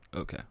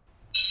Okay.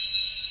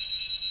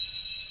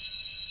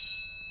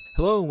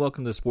 Hello and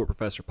welcome to the Sport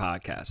Professor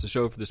Podcast, a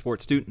show for the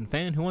sports student and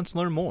fan who wants to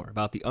learn more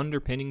about the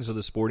underpinnings of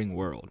the sporting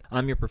world.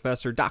 I'm your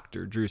professor,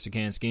 Dr. Drew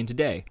Sikansky, and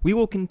today we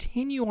will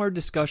continue our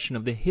discussion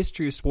of the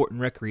history of sport and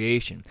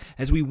recreation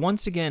as we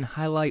once again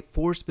highlight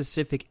 4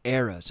 specific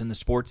eras in the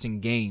sports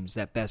and games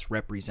that best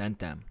represent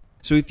them.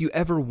 So if you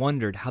ever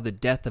wondered how the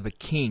death of a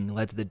king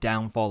led to the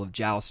downfall of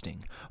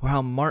jousting, or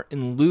how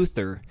Martin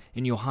Luther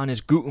and Johannes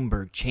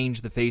Gutenberg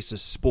changed the face of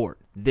sport,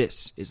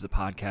 this is the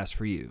podcast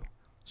for you.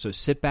 So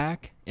sit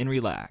back and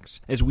relax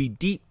as we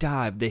deep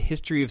dive the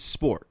history of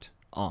sport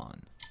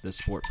on the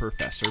Sport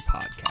Professor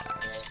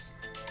Podcast.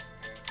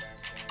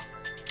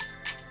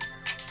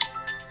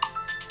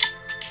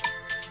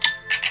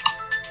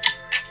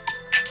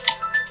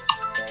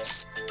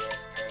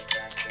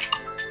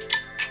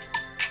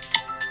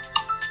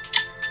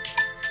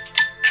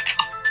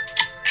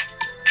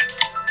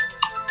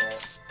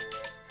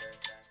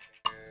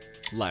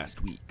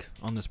 Last week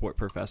on the Sport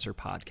Professor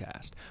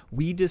Podcast,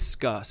 we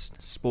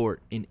discussed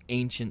sport in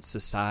ancient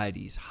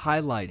societies,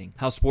 highlighting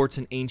how sports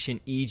in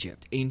ancient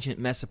Egypt, ancient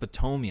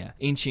Mesopotamia,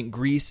 ancient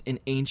Greece, and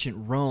ancient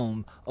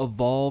Rome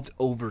evolved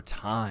over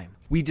time.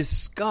 We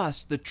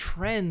discussed the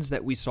trends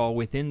that we saw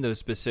within those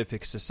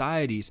specific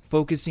societies,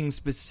 focusing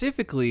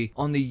specifically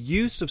on the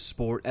use of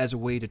sport as a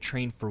way to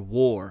train for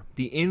war,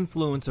 the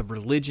influence of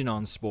religion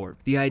on sport,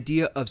 the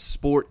idea of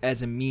sport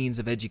as a means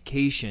of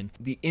education,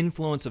 the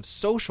influence of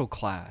social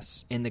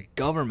class and the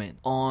government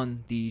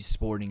on these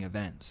sporting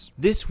events.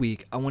 This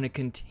week, I want to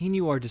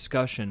continue our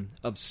discussion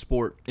of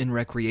sport and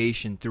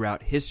recreation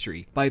throughout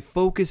history by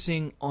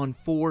focusing on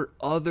 4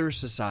 other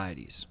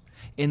societies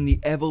in the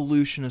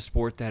evolution of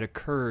sport that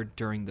occurred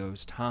during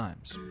those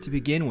times. To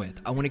begin with,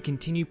 I want to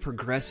continue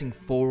progressing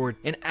forward,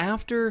 and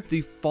after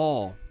the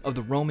fall of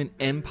the Roman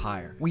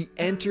Empire, we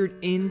entered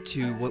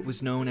into what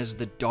was known as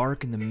the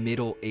Dark and the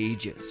Middle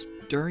Ages.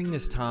 During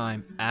this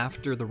time,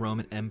 after the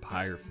Roman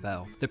Empire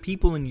fell, the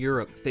people in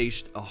Europe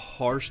faced a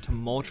harsh,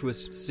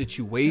 tumultuous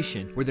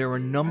situation where there were a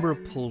number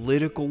of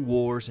political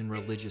wars and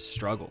religious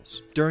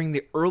struggles. During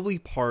the early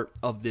part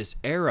of this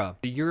era,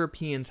 the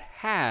Europeans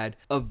had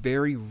a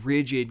very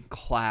rigid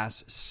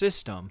class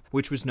system,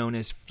 which was known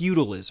as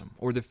feudalism,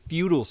 or the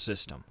feudal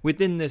system.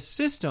 Within this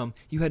system,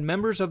 you had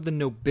members of the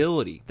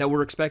nobility that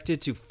were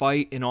expected to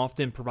fight and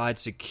often provide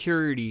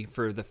security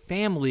for the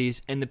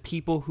families and the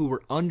people who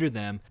were under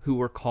them, who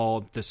were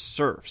called the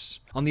serfs.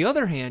 On the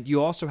other hand,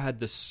 you also had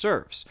the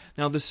serfs.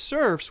 Now, the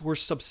serfs were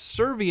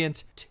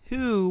subservient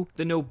to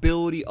the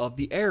nobility of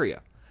the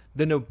area.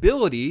 The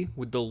nobility,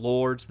 with the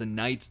lords, the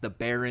knights, the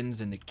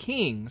barons, and the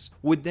kings,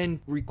 would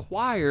then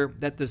require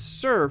that the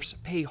serfs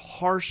pay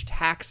harsh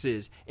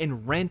taxes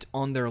and rent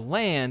on their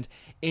land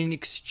in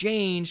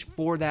exchange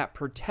for that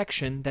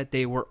protection that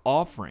they were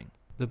offering.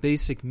 The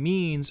basic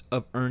means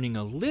of earning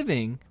a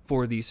living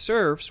for these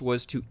serfs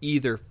was to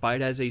either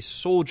fight as a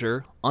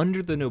soldier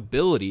under the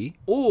nobility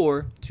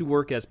or to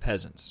work as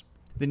peasants.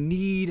 The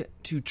need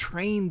to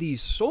train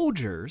these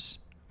soldiers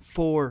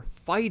for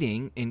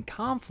fighting in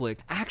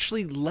conflict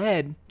actually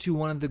led to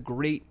one of the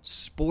great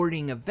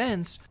sporting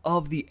events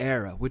of the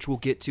era, which we'll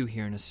get to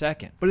here in a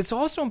second. But it's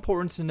also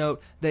important to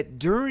note that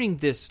during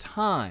this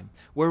time,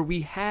 where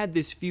we had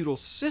this feudal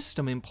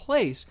system in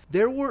place,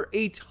 there were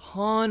a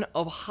ton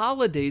of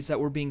holidays that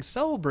were being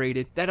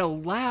celebrated that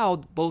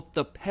allowed both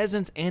the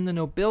peasants and the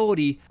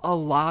nobility a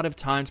lot of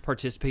times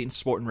participate in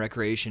sport and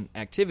recreation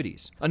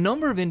activities. A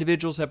number of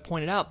individuals have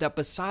pointed out that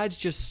besides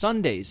just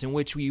Sundays, in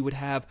which we would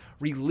have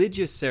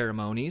religious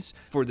ceremonies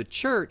for the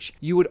church,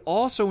 you would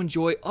also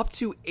enjoy up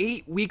to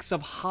 8 weeks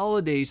of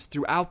holidays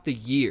throughout the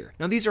year.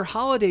 Now, these are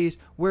holidays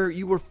where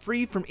you were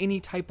free from any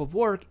type of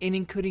work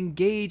and could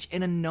engage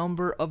in a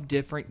number of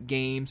different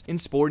games and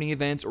sporting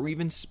events or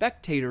even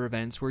spectator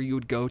events where you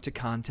would go to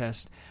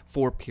contests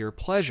for pure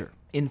pleasure.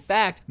 In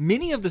fact,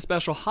 many of the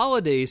special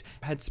holidays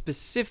had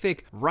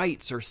specific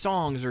rites or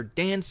songs or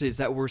dances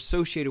that were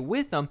associated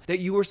with them that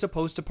you were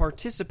supposed to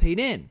participate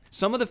in.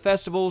 Some of the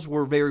festivals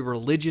were very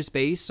religious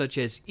based, such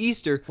as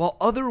Easter, while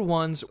other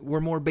ones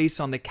were more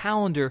based on the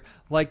calendar,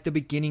 like the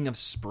beginning of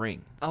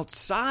spring.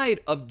 Outside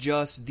of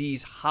just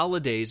these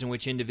holidays in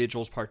which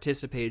individuals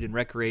participated in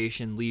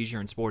recreation, leisure,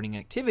 and sporting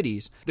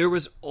activities, there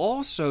was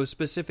also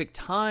specific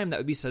time that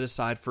would be set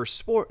aside for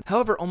sport.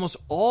 However, almost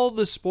all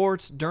the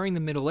sports during the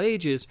Middle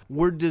Ages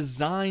were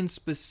designed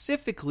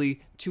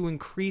specifically to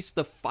increase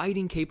the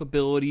fighting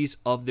capabilities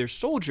of their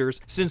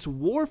soldiers, since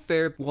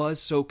warfare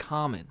was so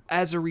common.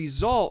 As a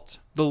result,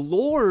 the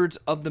lords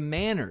of the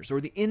manors,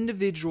 or the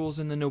individuals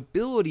in the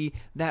nobility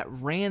that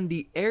ran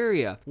the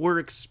area, were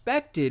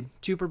expected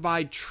to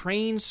provide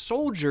trained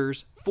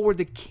soldiers for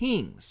the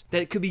kings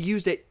that could be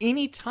used at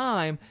any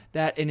time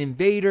that an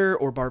invader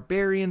or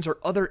barbarians or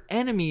other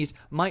enemies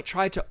might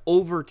try to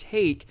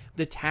overtake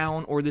the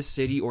town or the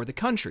city or the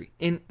country.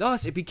 And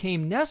thus it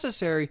became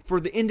necessary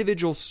for the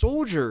individual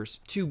soldiers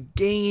to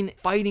gain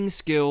fighting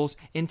skills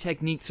and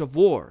techniques of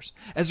wars.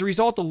 As a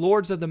result, the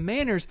lords of the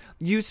manors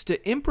used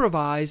to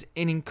improvise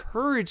and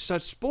encouraged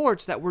such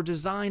sports that were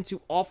designed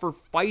to offer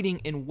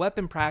fighting and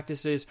weapon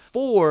practices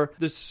for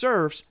the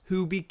serfs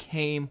who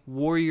became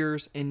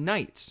warriors and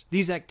knights.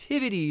 These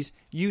activities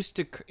used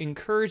to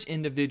encourage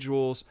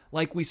individuals,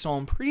 like we saw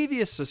in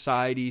previous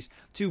societies,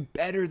 to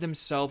better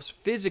themselves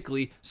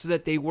physically so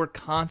that they were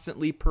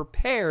constantly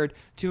prepared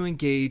to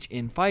engage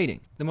in fighting.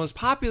 The most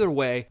popular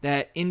way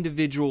that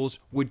individuals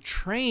would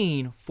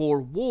train for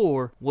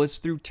war was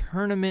through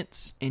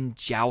tournaments and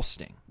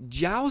jousting.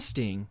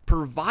 Jousting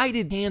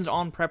provided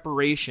hands-on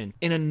preparation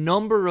in a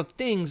number of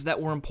things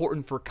that were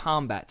important for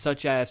combat,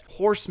 such as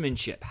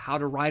horsemanship, how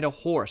to ride a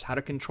horse, how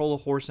to control a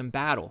horse in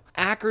battle,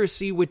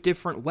 accuracy with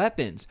different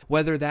weapons,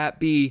 whether that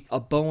be a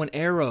bow and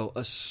arrow,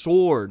 a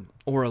sword,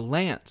 or a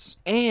lance.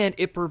 And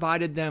it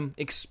provided them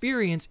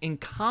experience in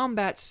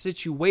combat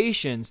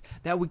situations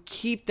that would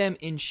keep them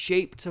in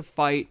shape to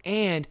fight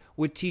and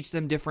would teach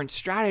them different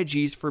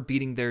strategies for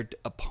beating their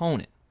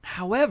opponent.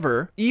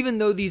 However, even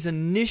though these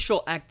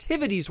initial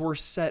activities were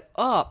set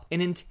up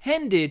and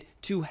intended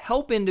to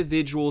help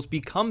individuals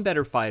become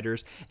better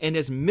fighters, and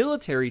as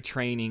military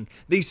training,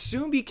 they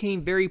soon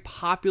became very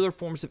popular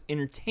forms of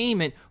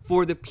entertainment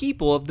for the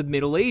people of the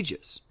Middle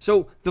Ages.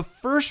 So the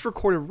first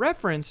recorded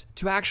reference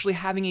to actually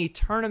having a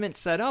tournament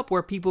set up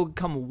where people could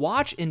come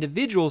watch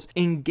individuals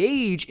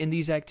engage in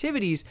these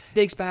activities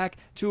dates back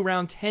to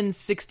around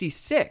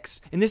 1066.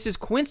 And this is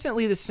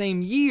coincidentally the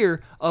same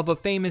year of a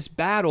famous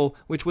battle,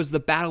 which was the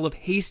Battle of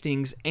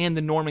Hastings and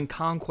the Norman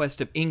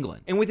conquest of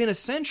England. And within a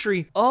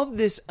century of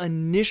this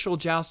initial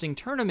jousting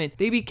tournament,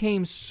 they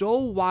became so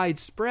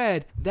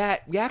widespread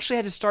that we actually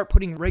had to start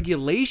putting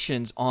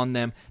regulations on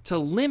them to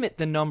limit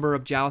the number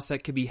of jousts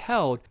that could be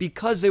held,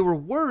 because they were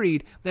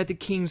worried that the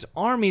king's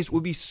armies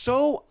would be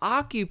so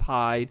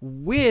occupied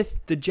with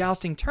the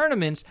jousting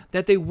tournaments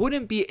that they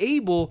wouldn't be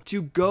able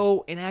to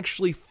go and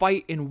actually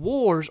fight in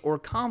wars or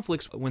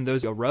conflicts when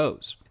those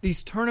arose.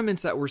 These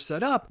tournaments that were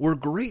set up were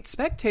great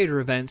spectator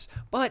events,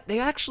 but they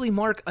actually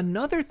mark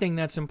another thing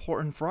that's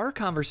important for our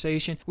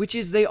conversation, which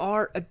is they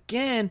are,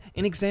 again,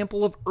 an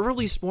example of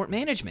early sport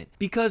management.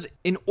 Because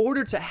in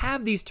order to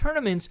have these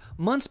tournaments,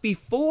 months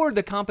before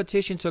the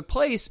competition took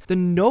place, the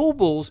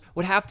nobles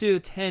would have to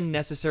attend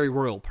necessary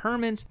royal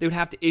permits, they would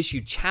have to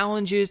issue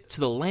challenges to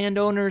the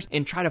landowners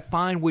and try to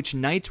find which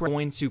knights were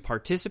going to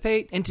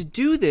participate. And to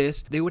do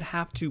this, they would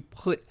have to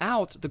put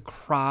out the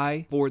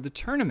cry for the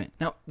tournament.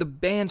 Now, the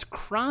band's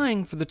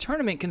crying for the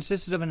tournament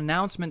consisted of an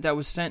announcement that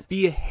was sent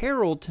via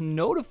herald to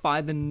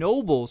notify the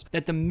nobles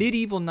that the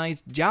medieval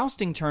knights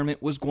jousting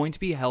tournament was going to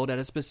be held at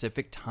a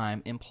specific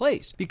time and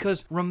place.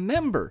 Because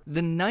remember,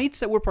 the knights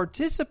that were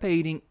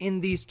participating in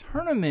these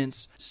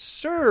tournaments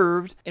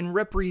served and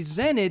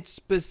represented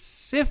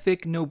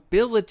specific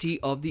nobility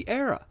of the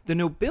era. The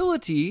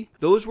nobility,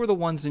 those were the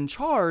ones in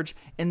charge,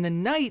 and the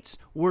knights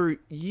were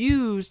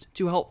used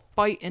to help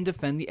fight and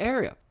defend the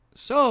area.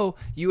 So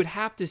you would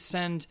have to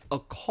send a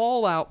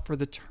call out for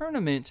the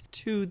tournament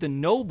to the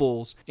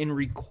nobles and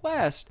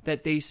request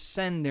that they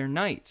send their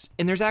knights.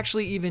 And there's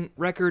actually even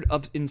record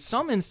of, in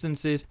some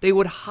instances, they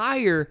would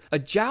hire a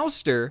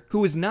jouster who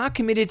was not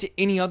committed to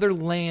any other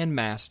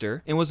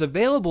landmaster and was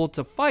available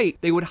to fight.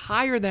 They would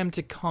hire them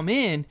to come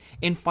in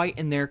and fight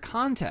in their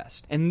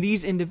contest. And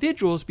these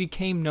individuals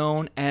became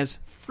known as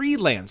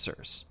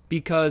freelancers,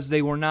 because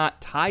they were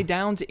not tied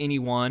down to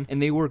anyone and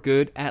they were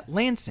good at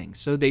lancing.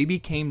 So they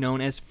became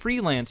known as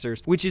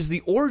freelancers, which is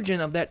the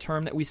origin of that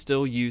term that we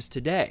still use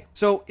today.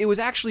 So it was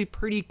actually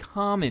pretty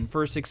common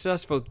for a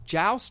successful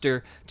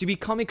jouster to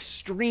become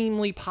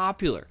extremely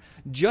popular.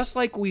 Just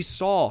like we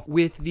saw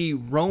with the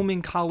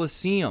Roman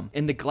Colosseum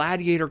and the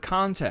gladiator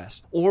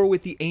contest, or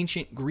with the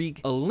ancient Greek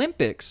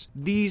Olympics,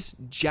 these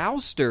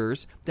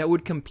jousters that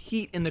would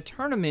compete in the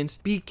tournaments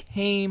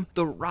became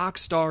the rock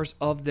stars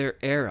of their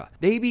era.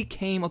 They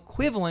became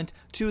equivalent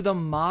to the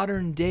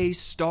modern day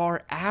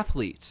star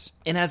athletes.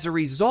 And as a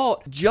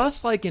result,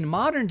 just like in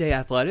modern day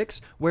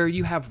athletics, where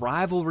you have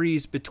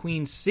rivalries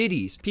between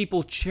cities,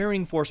 people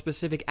cheering for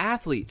specific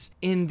athletes,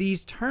 in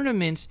these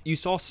tournaments, you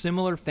saw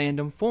similar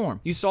fandom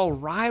form. You saw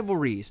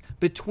rivalries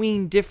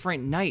between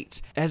different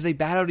knights as they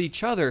battled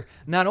each other,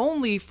 not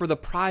only for the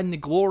pride and the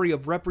glory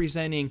of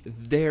representing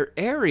their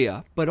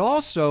area, but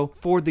also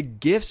for the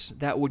gifts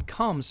that would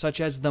come, such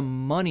as the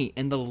money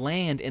and the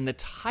land and the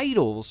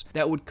titles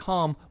that would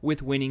come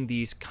with winning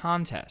these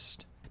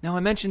contests. Now, I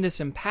mentioned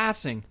this in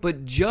passing,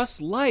 but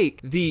just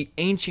like the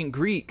ancient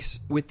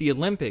Greeks with the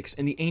Olympics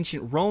and the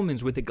ancient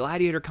Romans with the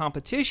gladiator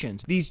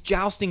competitions, these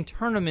jousting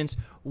tournaments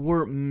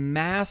were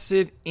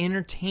massive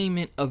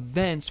entertainment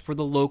events for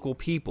the local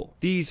people.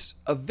 These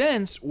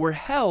events were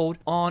held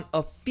on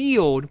a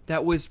field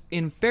that was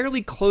in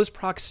fairly close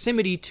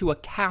proximity to a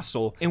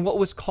castle in what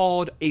was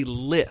called a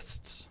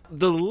lists.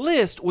 the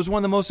list was one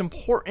of the most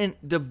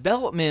important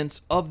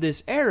developments of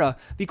this era,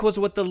 because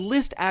what the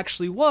list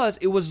actually was,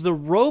 it was the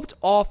roped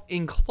off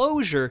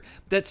enclosure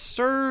that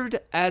served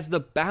as the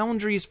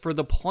boundaries for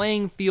the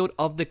playing field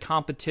of the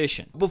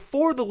competition.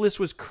 Before the list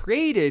was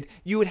created,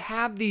 you would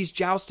have these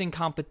jousting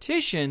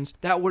competitions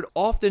that would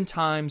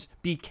oftentimes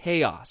be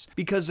chaos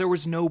because there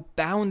was no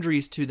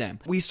boundaries to them.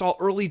 We saw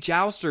early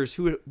jousters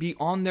who would be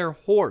on their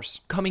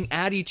horse coming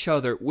at each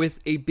other with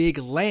a big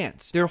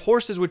lance. Their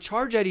horses would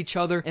charge at each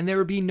other and there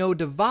would be no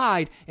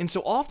divide, and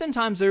so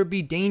oftentimes there would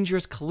be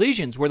dangerous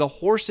collisions where the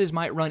horses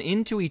might run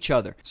into each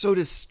other. So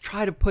to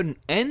try to put an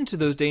end to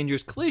those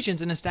dangerous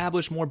collisions and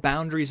establish more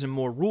boundaries and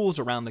more rules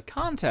around the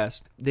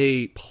contest,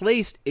 they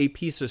placed a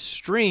piece of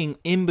string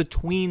in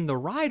between the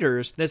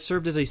riders that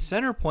served as a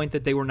center point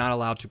that they were not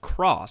allowed to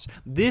cross.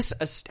 This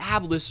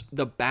established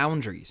the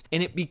boundaries,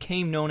 and it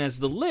became known as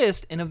the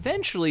list. And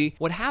eventually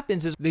what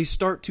happens is they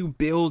start to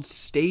build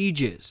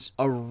stages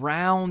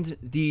around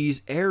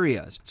these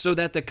areas so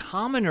that the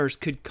commoners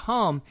could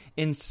come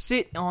and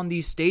sit on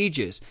these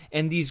stages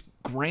and these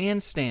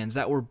grandstands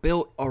that were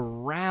built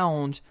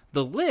around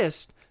the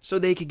list so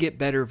they could get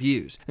better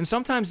views. And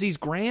sometimes these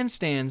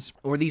grandstands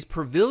or these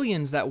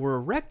pavilions that were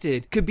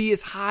erected could be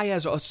as high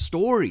as a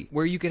story,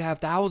 where you could have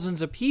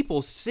thousands of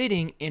people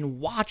sitting and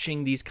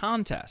watching these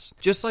contests.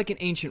 Just like in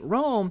ancient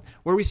Rome,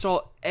 where we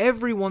saw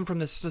everyone from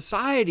the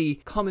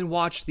society come and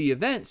watch the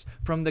events,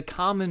 from the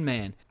common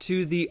man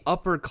to the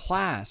upper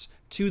class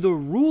to the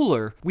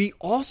ruler. We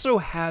also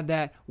had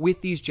that with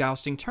these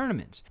jousting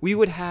tournaments. We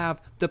would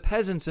have the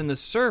peasants and the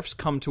serfs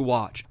come to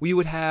watch. We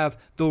would have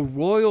the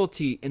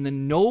royalty and the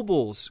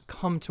nobles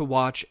come to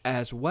watch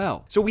as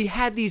well. So we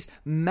had these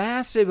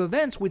massive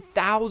events with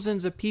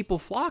thousands of people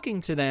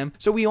flocking to them.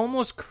 So we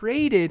almost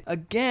created,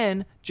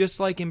 again, just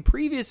like in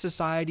previous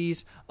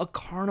societies, a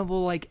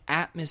carnival-like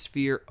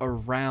atmosphere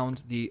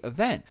around the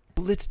event.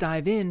 But let's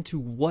dive into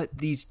what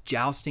these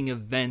jousting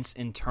events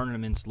and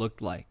tournaments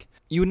looked like.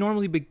 You would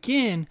normally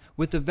begin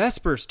with the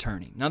Vespers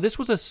tourney. Now, this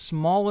was a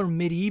smaller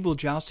medieval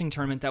jousting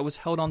tournament that was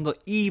held on the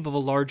eve of a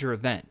larger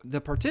event. The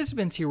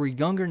participants here were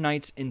younger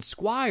knights and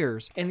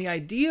squires, and the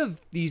idea of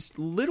these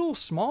little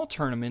small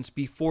tournaments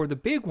before the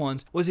big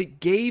ones was it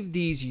gave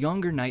these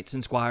younger knights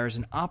and squires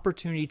an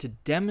opportunity to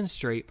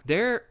demonstrate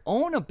their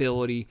own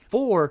ability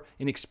for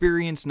an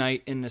experienced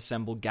knight in an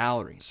assembled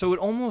gallery. So it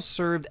almost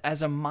served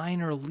as a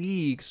minor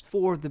leagues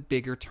for the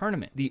bigger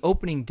tournament. The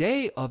opening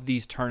day of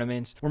these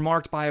tournaments were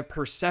marked by a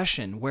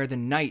procession where the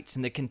knights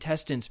and the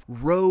contestants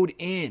rode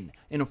in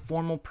a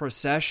formal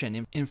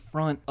procession in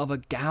front of a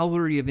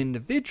gallery of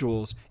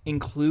individuals,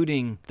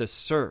 including the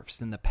serfs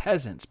and the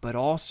peasants, but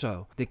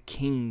also the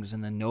kings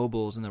and the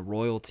nobles and the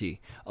royalty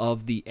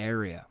of the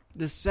area.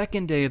 The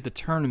second day of the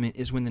tournament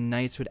is when the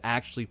knights would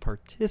actually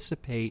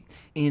participate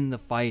in the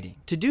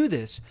fighting. To do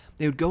this,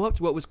 they would go up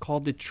to what was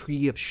called the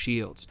Tree of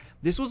Shields.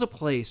 This was a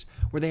place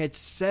where they had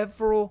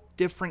several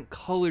different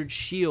colored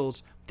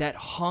shields that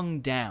hung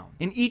down.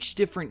 And each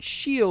different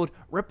shield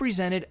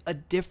represented a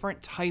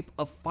different type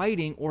of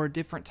fighting or a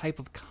different type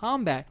of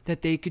combat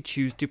that they could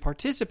choose to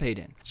participate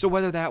in. So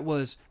whether that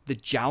was the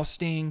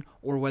jousting,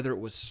 or whether it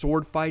was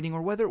sword fighting,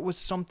 or whether it was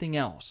something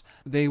else,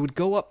 they would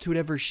go up to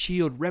whatever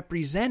shield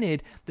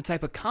represented the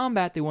type of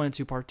combat they wanted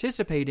to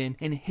participate in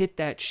and hit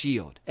that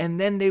shield. And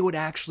then they would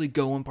actually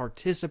go and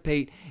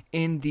participate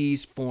in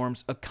these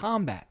forms of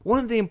combat. One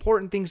of the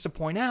important things to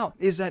point out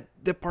is that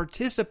the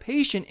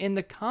participation in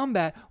the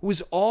combat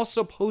was all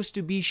supposed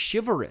to be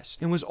chivalrous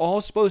and was all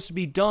supposed to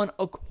be done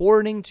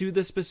according to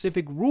the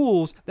specific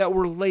rules that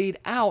were laid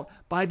out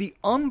by the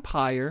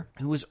umpire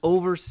who was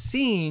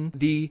overseeing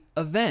the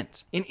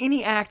event. And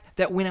any act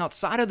that went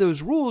outside of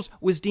those rules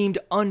was deemed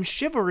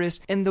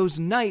unchivalrous, and those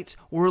knights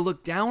were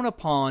looked down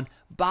upon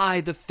by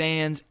the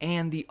fans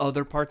and the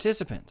other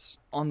participants.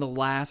 On the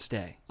last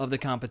day of the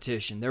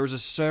competition, there was a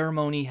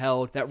ceremony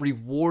held that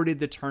rewarded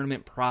the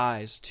tournament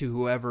prize to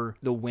whoever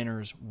the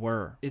winners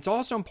were. It's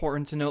also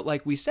important to note,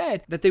 like we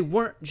said, that they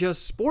weren't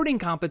just sporting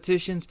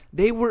competitions,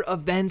 they were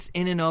events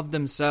in and of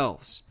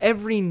themselves.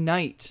 Every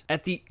night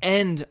at the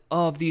end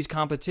of these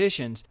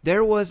competitions,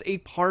 there was a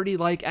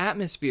party-like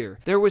atmosphere.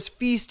 There was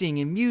feasting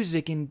and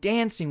music and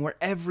dancing where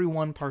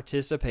everyone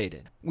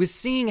participated. With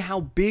seeing how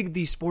big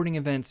these sporting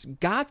events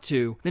got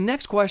to, the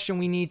next question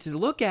we need to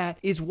look at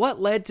is what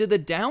led to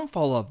the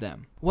downfall of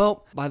them.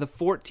 Well, by the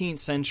 14th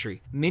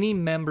century, many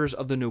members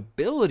of the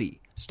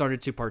nobility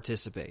started to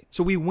participate.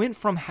 So we went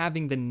from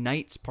having the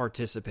knights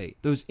participate,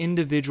 those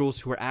individuals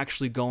who were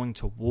actually going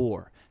to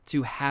war,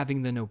 to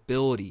having the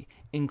nobility,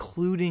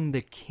 including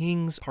the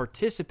kings,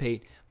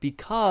 participate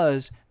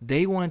because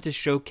they wanted to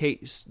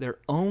showcase their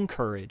own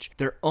courage,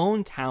 their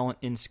own talent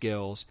and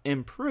skills,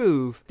 and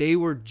prove they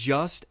were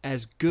just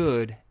as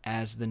good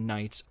as the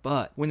knights.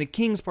 But when the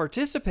kings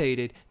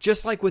participated,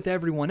 just like with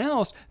everyone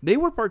else, they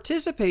were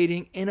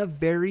participating in a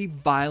very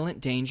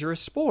violent, dangerous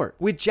sport.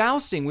 With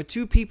jousting, with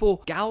two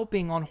people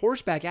galloping on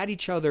horseback at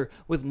each other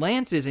with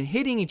lances and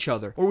hitting each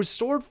other, or with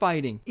sword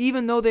fighting,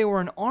 even though they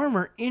were in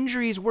armor,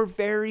 injuries were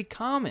very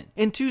common.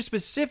 And two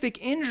specific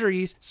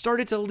injuries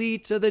started to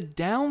lead to the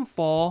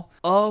downfall downfall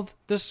of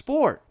the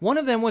sport. One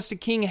of them was to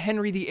King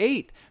Henry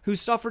VIII, who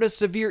suffered a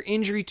severe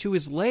injury to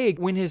his leg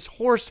when his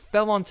horse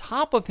fell on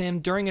top of him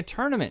during a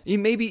tournament. It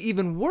may be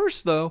even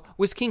worse, though,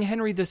 was King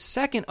Henry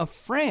II of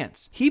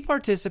France. He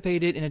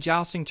participated in a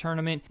jousting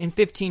tournament in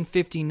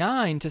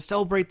 1559 to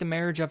celebrate the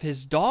marriage of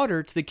his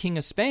daughter to the King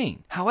of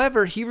Spain.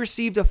 However, he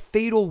received a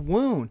fatal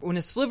wound when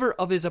a sliver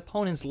of his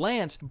opponent's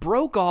lance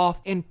broke off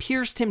and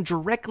pierced him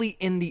directly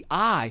in the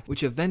eye,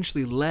 which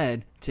eventually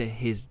led to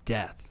his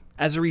death.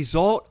 As a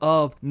result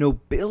of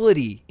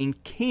nobility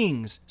and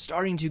kings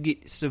starting to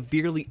get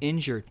severely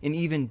injured and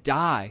even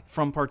die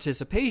from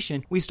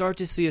participation, we start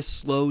to see a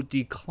slow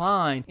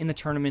decline in the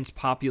tournament's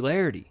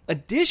popularity.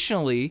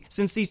 Additionally,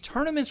 since these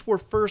tournaments were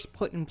first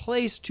put in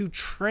place to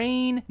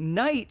train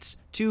knights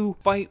to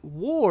fight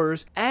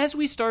wars, as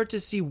we start to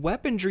see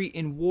weaponry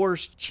in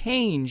wars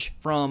change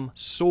from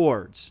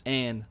swords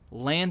and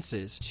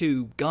lances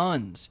to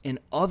guns and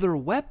other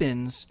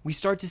weapons, we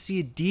start to see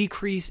a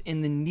decrease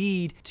in the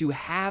need to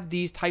have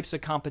these types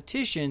of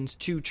competitions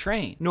to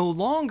train. No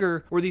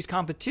longer were these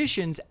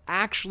competitions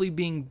actually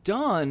being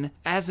done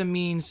as a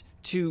means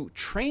to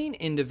train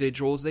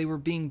individuals. They were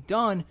being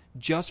done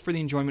just for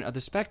the enjoyment of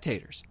the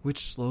spectators,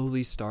 which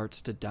slowly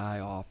starts to die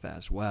off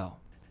as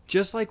well.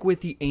 Just like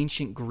with the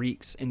ancient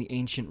Greeks and the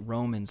ancient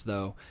Romans,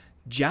 though,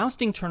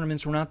 jousting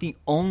tournaments were not the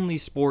only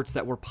sports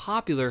that were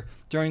popular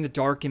during the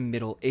Dark and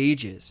Middle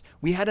Ages.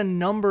 We had a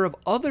number of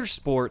other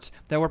sports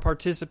that were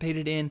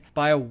participated in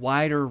by a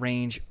wider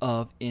range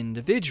of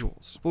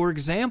individuals. For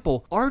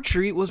example,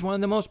 archery was one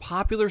of the most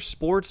popular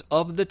sports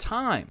of the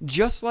time.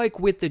 Just like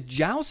with the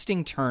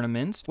jousting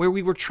tournaments, where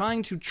we were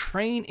trying to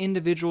train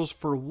individuals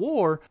for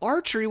war,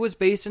 archery was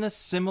based in a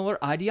similar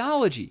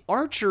ideology.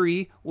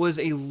 Archery was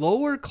a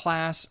lower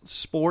class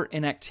sport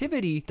and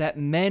activity that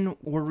men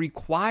were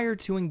required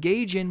to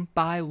engage in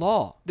by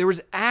law. There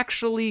was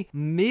actually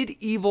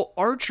medieval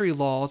archery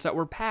laws that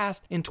were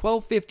passed in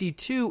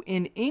 1252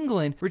 in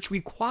England, which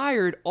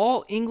required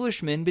all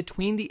Englishmen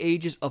between the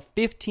ages of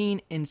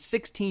 15 and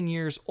 16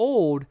 years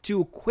old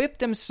to equip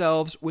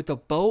themselves with a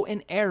bow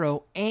and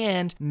arrow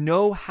and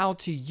know how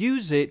to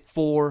use it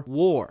for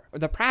war.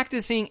 The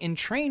practicing and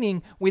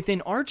training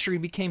within archery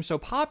became so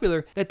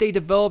popular that they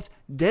developed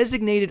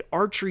designated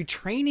archery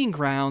training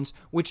grounds,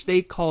 which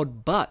they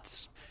called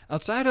butts.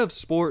 Outside of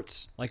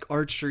sports like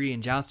archery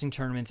and jousting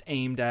tournaments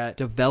aimed at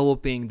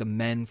developing the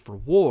men for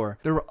war,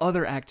 there were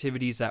other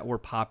activities that were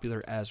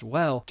popular as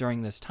well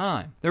during this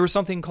time. There was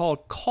something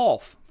called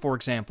golf, for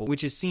example,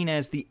 which is seen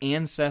as the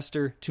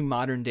ancestor to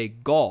modern-day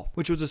golf,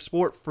 which was a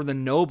sport for the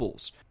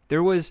nobles.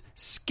 There was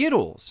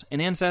skittles,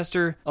 an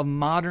ancestor of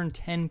modern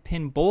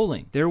 10-pin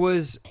bowling. There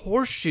was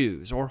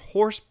horseshoes or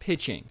horse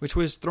pitching, which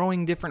was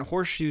throwing different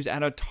horseshoes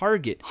at a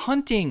target.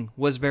 Hunting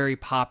was very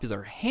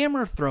popular.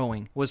 Hammer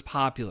throwing was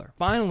popular.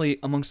 Finally,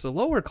 amongst the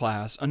lower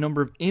class, a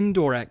number of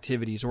indoor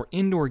activities or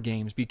indoor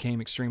games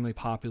became extremely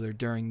popular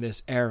during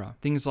this era.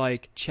 Things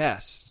like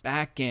chess,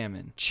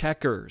 backgammon,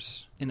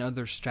 checkers, and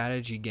other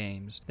strategy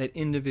games that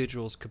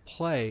individuals could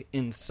play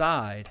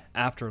inside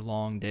after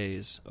long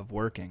days of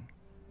working.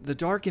 The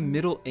Dark and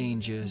Middle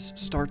Ages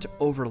start to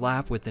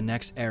overlap with the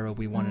next era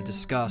we want to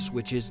discuss,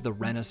 which is the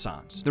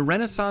Renaissance. The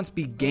Renaissance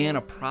began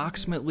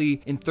approximately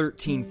in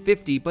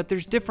 1350, but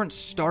there's different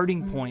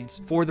starting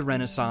points for the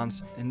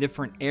Renaissance in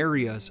different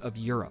areas of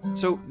Europe.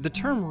 So the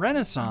term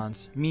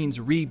Renaissance means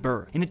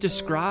rebirth, and it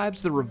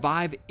describes the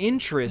revived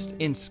interest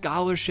in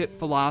scholarship,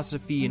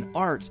 philosophy, and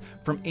arts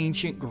from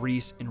ancient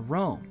Greece and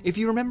Rome. If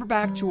you remember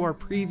back to our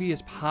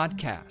previous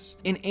podcast,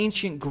 in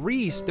ancient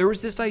Greece, there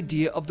was this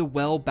idea of the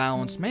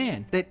well-balanced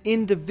man, that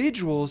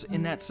individuals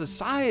in that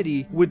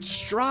society would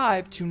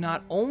strive to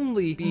not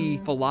only be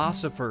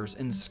philosophers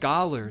and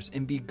scholars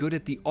and be good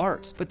at the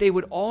arts, but they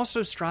would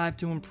also strive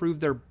to improve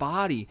their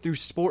body through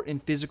sport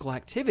and physical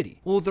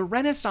activity. Well, the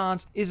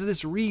Renaissance is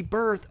this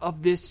rebirth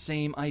of this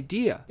same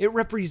idea. It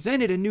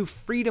represented a new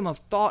freedom of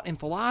thought and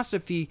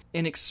philosophy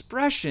and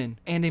expression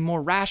and a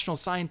more rational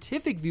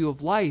scientific view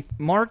of life,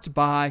 marked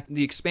by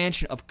the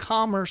expansion of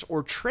commerce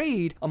or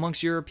trade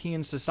amongst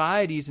European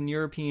societies and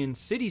European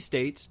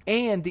city-states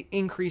and the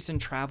increase in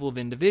travel of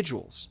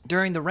individuals.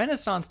 During the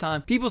Renaissance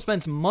time, people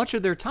spent much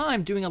of their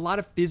time doing a lot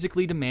of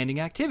physically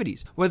demanding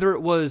activities. Whether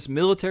it was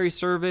military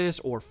service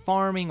or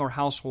farming or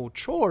household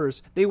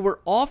chores, they were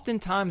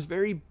oftentimes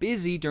very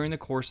busy during the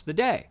course of the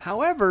day.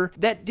 However,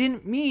 that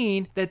didn't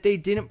mean that they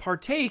didn't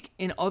partake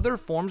in other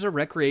forms of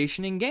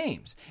recreation and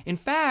games. In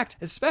fact,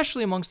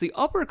 especially amongst the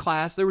upper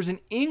class, there was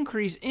an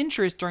increased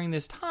interest during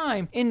this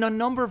time in a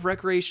number of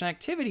recreation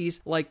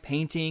activities like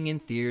painting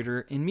and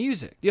theater and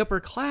music. The upper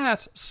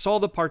class saw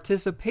the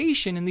participation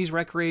in these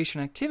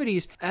recreation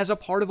activities as a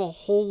part of a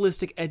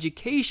holistic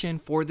education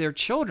for their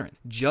children,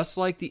 just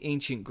like the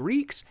ancient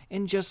Greeks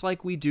and just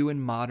like we do in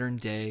modern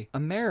day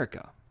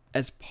America.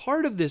 As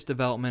part of this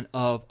development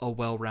of a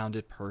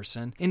well-rounded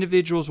person,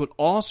 individuals would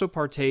also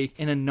partake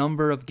in a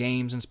number of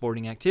games and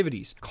sporting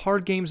activities.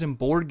 Card games and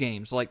board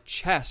games like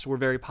chess were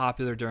very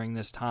popular during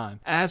this time,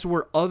 as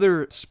were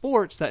other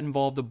sports that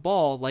involved a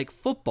ball like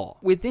football.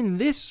 Within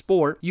this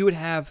sport, you would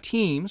have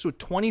teams with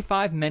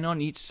 25 men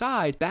on each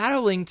side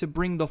battling to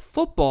bring the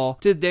football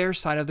to their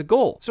side of the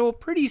goal. So a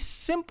pretty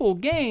simple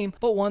game,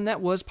 but one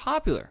that was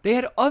popular. They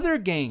had other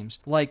games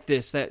like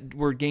this that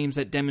were games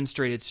that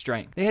demonstrated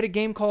strength. They had a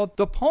game called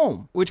the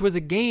Poem, which was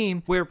a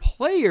game where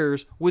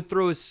players would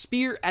throw a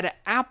spear at an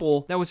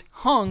apple that was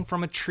hung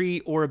from a tree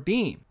or a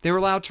beam. They were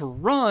allowed to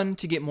run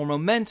to get more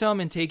momentum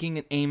and taking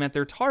an aim at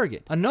their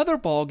target. Another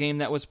ball game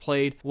that was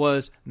played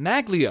was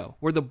Maglio,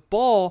 where the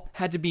ball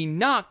had to be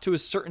knocked to a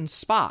certain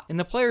spot, and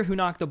the player who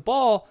knocked the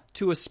ball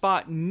to a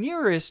spot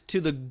nearest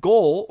to the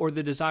goal or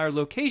the desired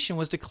location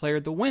was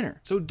declared the winner.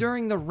 So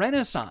during the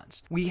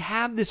Renaissance, we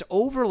have this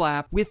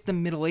overlap with the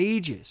Middle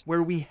Ages,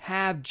 where we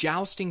have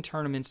jousting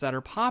tournaments that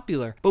are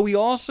popular, but we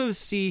also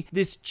see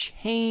this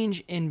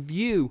change in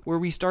view where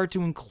we start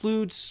to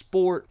include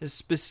sport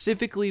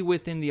specifically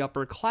within the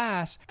upper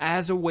class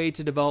as a way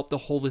to develop the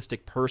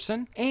holistic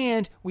person,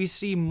 and we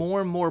see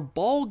more and more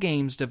ball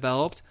games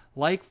developed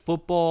like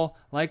football,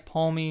 like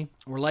palmy,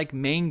 or like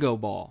mango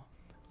ball.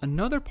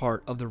 Another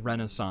part of the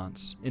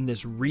Renaissance in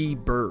this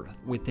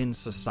rebirth within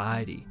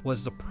society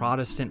was the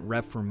Protestant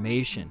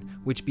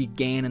Reformation, which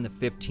began in the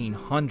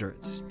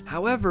 1500s.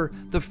 However,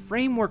 the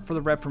framework for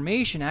the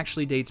Reformation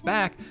actually dates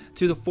back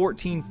to the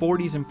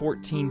 1440s and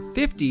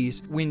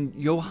 1450s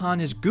when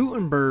Johannes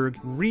Gutenberg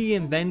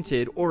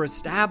reinvented or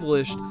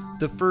established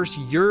the first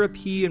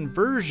European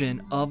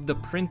version of the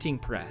printing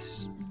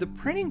press. The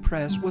printing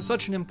press was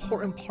such an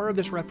important part of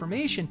this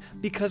Reformation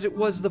because it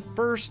was the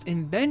first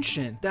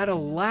invention that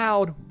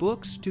allowed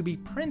books to be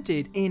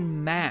printed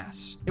in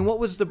mass. And what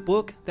was the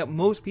book that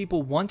most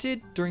people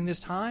wanted during this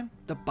time?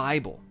 The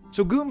Bible.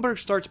 So Gutenberg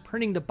starts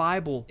printing the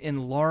Bible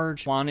in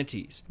large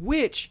quantities,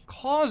 which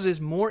causes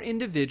more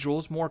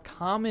individuals, more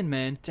common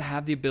men, to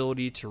have the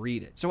ability to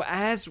read it. So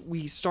as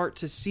we start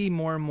to see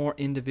more and more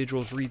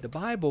individuals read the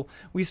Bible,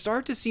 we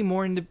start to see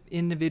more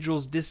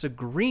individuals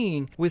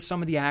disagreeing with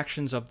some of the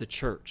actions of the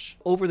church.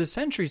 Over the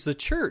centuries, the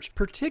church,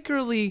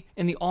 particularly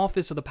in the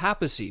office of the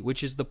papacy,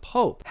 which is the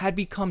Pope, had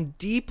become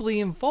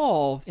deeply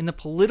involved in the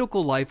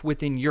political life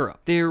within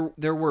Europe. There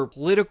were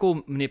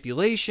political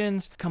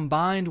manipulations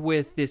combined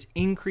with this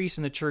increase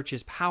in the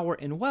church's power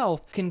and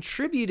wealth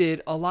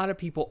contributed, a lot of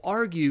people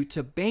argue,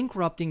 to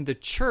bankrupting the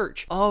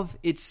church of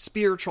its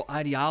spiritual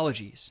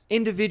ideologies.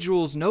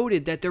 Individuals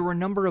noted that there were a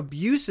number of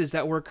abuses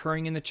that were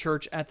occurring in the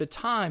church at the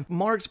time,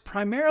 marked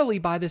primarily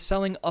by the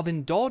selling of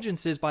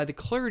indulgences by the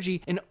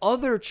clergy and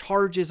other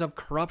charges of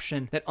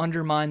corruption that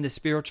undermined the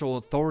spiritual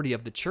authority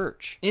of the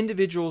church.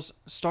 Individuals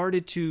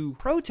started to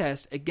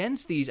protest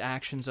against these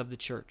actions of the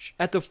church.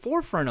 At the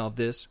forefront of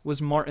this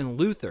was Martin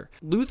Luther.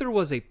 Luther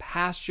was a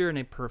pastor and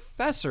a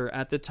professor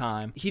at the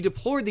time. He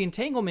deplored the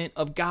entanglement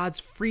of God's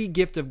free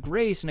gift of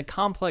grace in a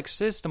complex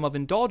system of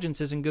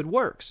indulgences and good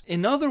works.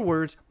 In other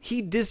words,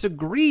 he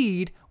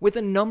disagreed with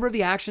a number of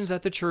the actions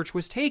that the church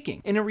was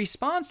taking. In a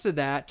response to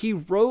that, he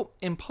wrote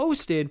and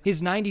posted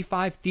his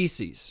 95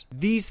 Theses.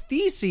 These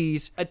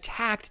theses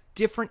attacked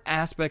different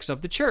aspects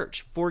of the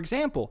church. For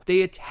example,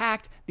 they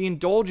attacked the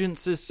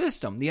indulgences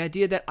system, the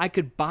idea that I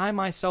could buy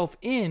myself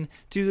in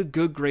to the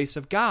good grace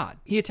of God.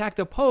 He attacked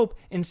the Pope,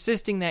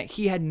 insisting that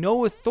he had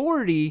no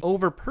authority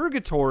over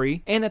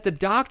purgatory and that the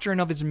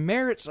doctrine of his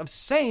merits of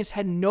saints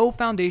had no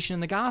foundation in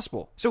the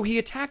gospel. So he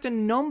attacked a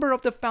number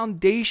of the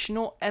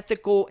foundational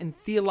ethical and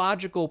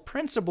theological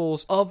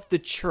principles of the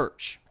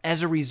church.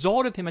 As a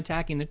result of him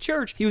attacking the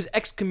church, he was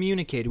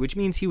excommunicated, which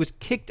means he was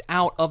kicked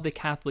out of the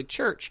Catholic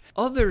Church.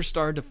 Others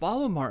started to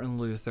follow Martin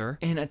Luther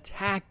and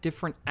attack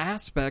different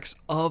aspects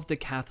of the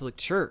Catholic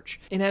Church.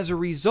 And as a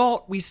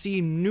result, we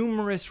see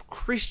numerous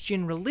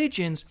Christian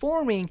religions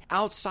forming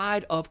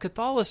outside of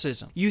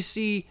Catholicism. You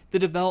see the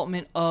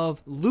development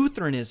of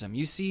Lutheranism.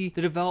 You see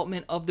the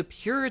development of the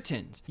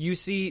Puritans. You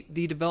see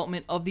the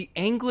development of the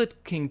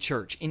Anglican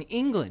Church in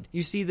England.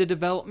 You see the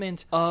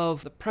development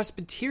of the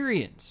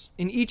Presbyterians.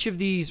 In each of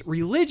these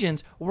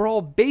religions were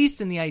all based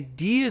in the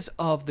ideas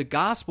of the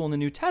gospel in the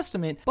New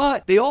Testament,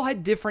 but they all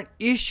had different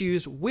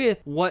issues with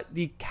what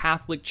the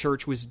Catholic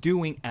Church was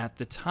doing at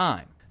the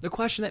time. The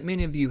question that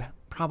many of you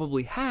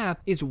probably have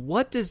is,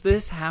 what does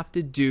this have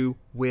to do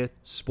with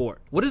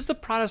sport? What does the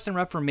Protestant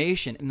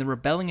Reformation and the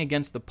rebelling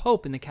against the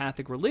Pope in the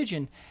Catholic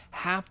religion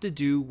have to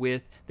do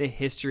with the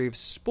history of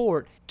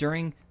sport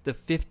during the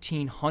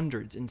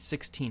 1500s and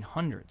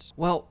 1600s?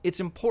 Well,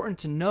 it's important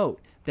to note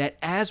that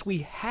as we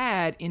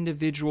had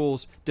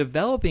individuals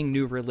developing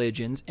new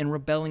religions and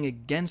rebelling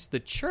against the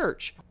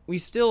church, we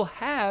still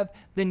have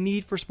the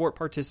need for sport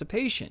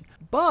participation.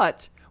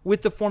 But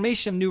with the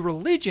formation of new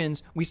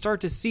religions, we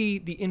start to see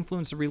the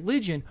influence of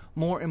religion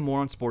more and more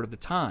on sport at the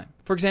time.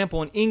 For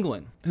example, in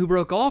England, who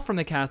broke off from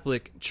the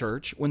Catholic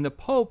Church when the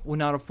Pope would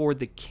not afford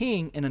the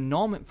king an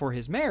annulment for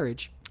his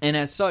marriage, And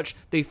as such,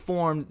 they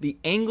formed the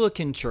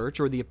Anglican Church,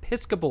 or the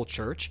Episcopal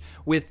Church,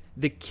 with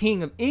the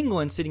King of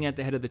England sitting at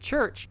the head of the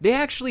church. They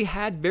actually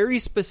had very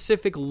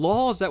specific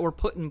laws that were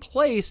put in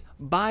place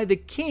by the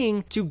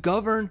king to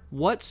govern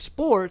what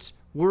sports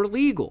were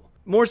legal.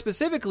 More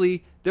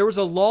specifically, there was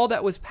a law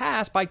that was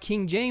passed by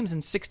King James in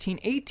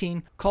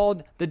 1618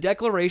 called the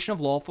Declaration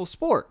of Lawful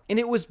Sport. And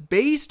it was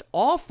based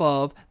off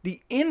of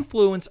the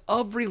influence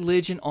of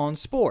religion on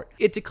sport.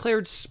 It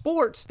declared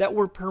sports that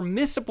were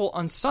permissible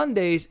on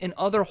Sundays and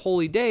other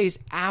holy days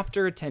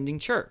after attending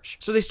church.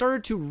 So they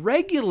started to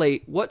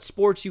regulate what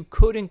sports you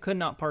could and could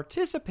not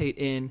participate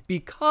in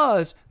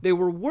because they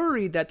were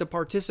worried that the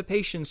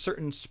participation in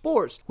certain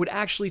sports would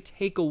actually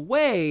take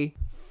away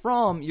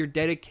from your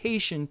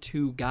dedication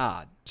to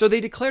God. So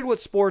they declared what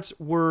sports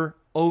were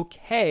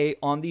okay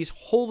on these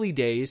holy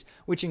days,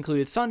 which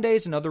included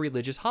Sundays and other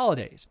religious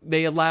holidays.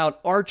 They allowed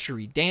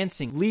archery,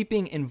 dancing,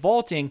 leaping, and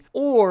vaulting,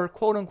 or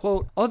quote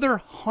unquote, other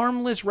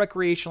harmless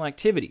recreational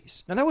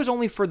activities. Now that was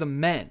only for the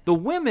men. The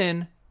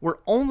women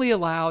were only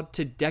allowed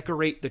to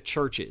decorate the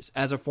churches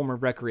as a form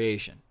of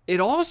recreation. It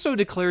also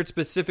declared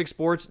specific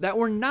sports that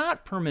were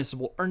not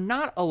permissible or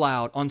not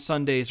allowed on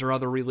Sundays or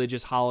other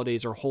religious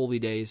holidays or holy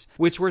days,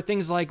 which were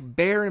things like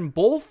bear and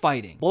bull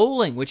fighting.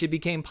 Bowling, which had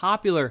became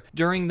popular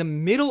during the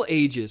Middle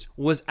Ages,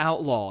 was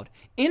outlawed.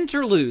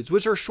 Interludes,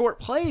 which are short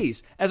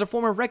plays as a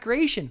form of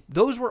recreation,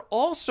 those were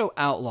also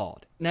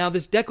outlawed. Now,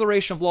 this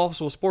Declaration of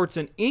Lawful Sports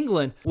in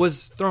England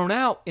was thrown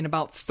out in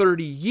about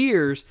 30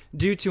 years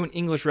due to an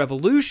English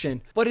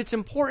Revolution, but it's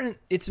important.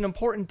 It's an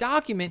important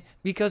document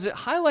because it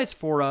highlights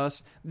for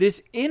us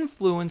this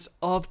influence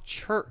of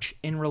church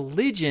and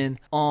religion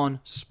on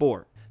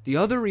sport. The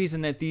other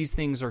reason that these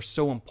things are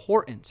so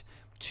important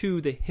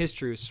to the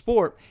history of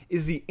sport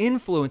is the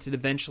influence it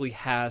eventually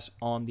has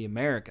on the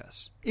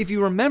Americas. If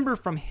you remember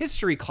from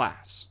history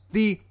class,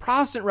 the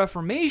Protestant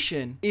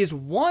Reformation is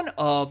one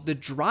of the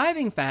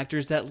driving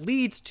factors that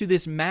leads to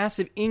this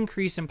massive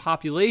increase in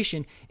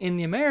population in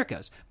the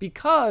Americas,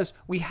 because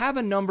we have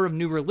a number of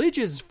new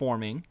religions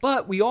forming,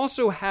 but we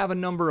also have a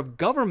number of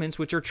governments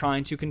which are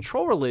trying to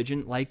control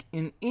religion, like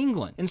in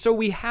England. And so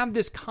we have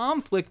this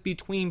conflict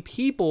between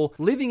people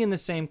living in the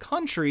same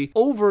country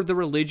over the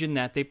religion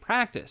that they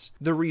practice.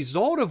 The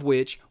result of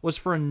which was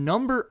for a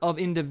number of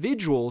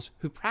individuals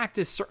who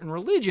practice certain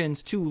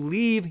religions to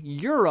leave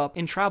Europe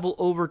and travel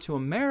over to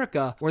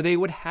America, where they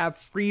would have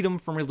freedom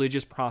from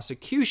religious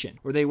prosecution,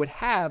 where they would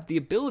have the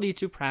ability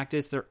to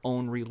practice their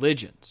own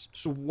religions.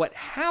 So what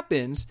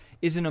happens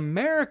is in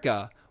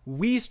America,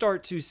 we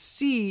start to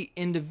see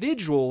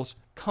individuals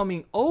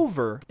coming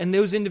over, and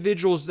those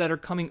individuals that are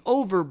coming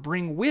over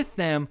bring with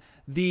them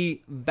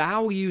the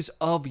values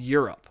of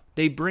Europe.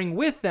 They bring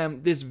with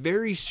them this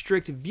very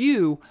strict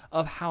view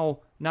of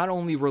how not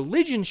only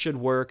religion should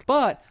work,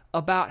 but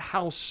about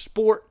how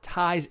sport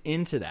ties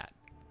into that.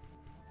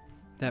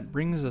 That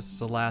brings us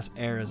to the last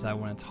eras I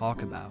want to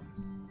talk about,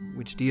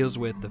 which deals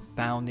with the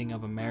founding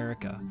of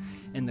America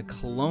and the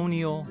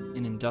colonial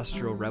and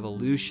industrial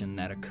revolution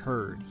that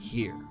occurred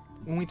here.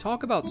 When we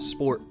talk about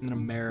sport in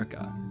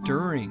America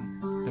during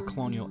the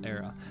colonial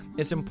era,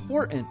 it's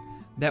important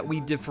that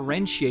we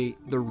differentiate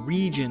the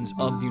regions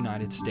of the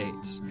United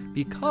States,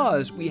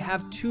 because we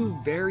have two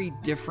very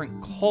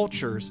different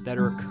cultures that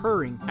are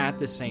occurring at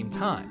the same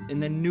time. In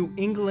the New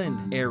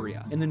England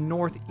area, in the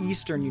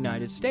northeastern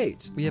United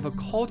States, we have a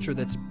culture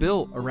that's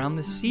built around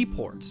the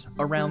seaports,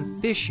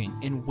 around fishing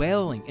and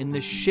whaling and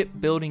the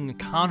shipbuilding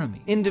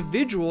economy.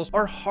 Individuals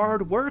are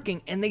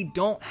hardworking and they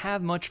don't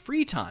have much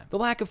free time. The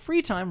lack of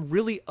free time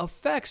really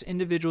affects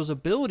individuals'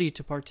 ability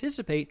to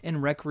participate in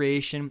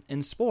recreation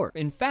and sport.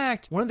 In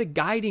fact, one of the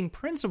guiding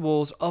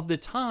principles of the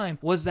time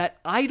was that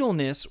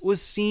idleness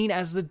was seen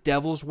as the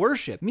devil's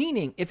worship,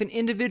 meaning if an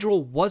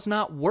individual was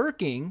not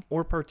working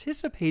or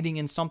participating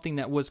in something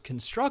that was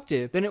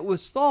constructive, then it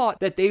was thought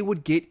that they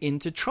would get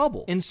into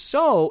trouble. And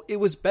so it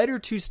was better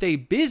to stay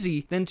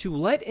busy than to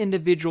let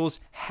individuals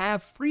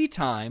have free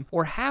time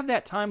or have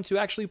that time to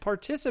actually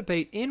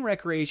participate in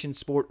recreation,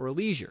 sport, or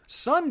leisure.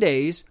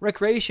 Sundays,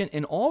 recreation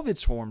in all of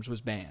its forms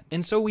was banned.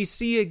 And so we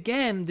see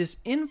again this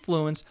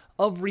influence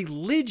of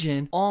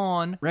religion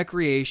on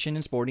recreation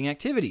and sporting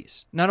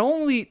activities. Not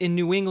only in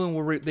New England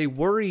were they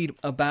worried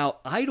about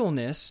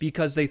idleness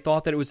because they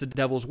thought that it was the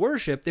devil's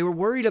worship, they were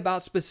worried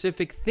about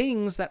specific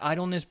things that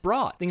idleness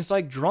brought. Things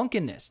like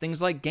drunkenness,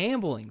 things like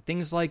gambling,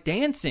 things like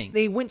dancing.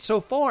 They went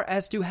so far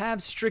as to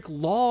have strict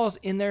laws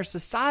in their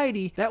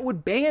society that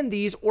would ban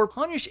these or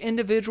punish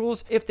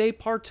individuals if they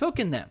partook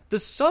in them. The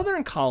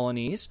southern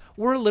colonies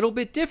were a little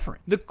bit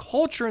different. The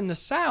culture in the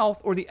South,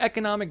 or the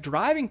economic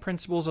driving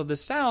principles of the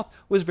South,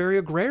 was very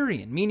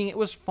agrarian, meaning it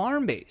was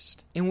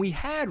farm-based. And we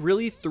had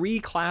really three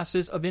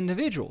classes of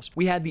individuals.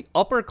 We had the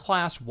upper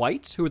class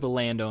whites, who were the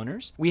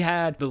landowners. We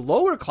had the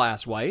lower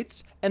class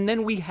whites, and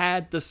then we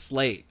had the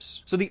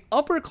slaves. So the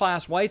upper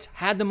class whites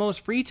had the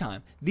most free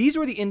time. These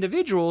were the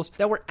individuals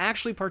that were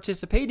actually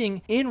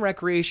participating in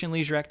recreation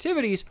leisure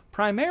activities,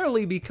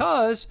 primarily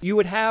because you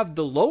would have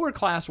the lower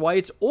class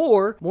whites,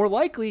 or more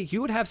likely, you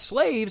would have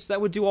slaves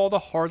that would do all the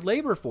hard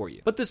labor for you.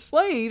 But the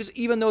slaves,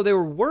 even though they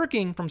were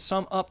working from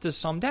sun up to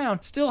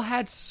sundown, still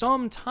had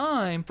some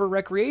time for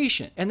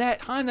recreation. And that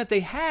time that they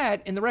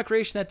had and the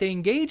recreation that they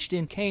engaged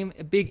in came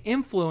a big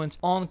influence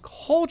on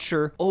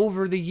culture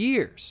over the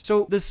years.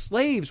 So the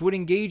slaves would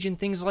engage in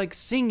things like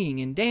singing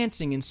and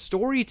dancing and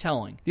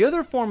storytelling. The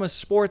other form of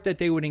sport that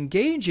they would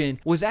engage in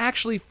was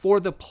actually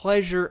for the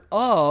pleasure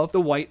of the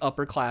white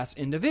upper class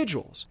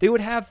individuals. They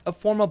would have a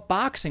form of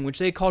boxing, which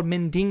they called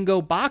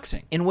Mandingo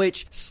boxing, in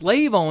which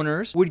slave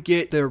owners would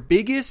get their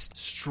biggest,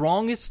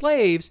 strongest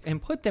slaves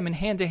and put them in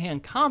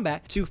hand-to-hand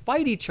combat to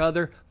fight each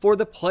other for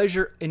the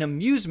pleasure and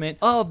amusement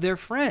of their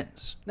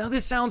friends. Now,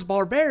 this sounds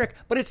barbaric,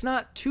 but it's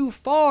not too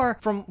far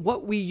from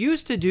what we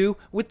used to do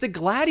with the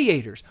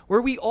gladiators,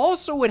 where we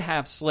also would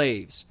have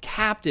slaves,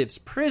 captives,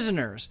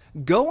 prisoners,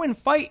 go and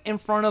fight in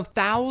front of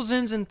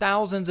thousands and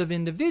thousands of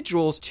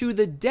individuals to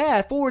the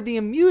death for the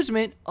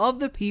amusement of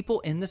the people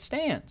in the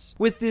stands.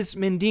 With this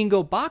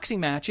Mandingo boxing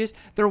matches,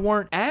 there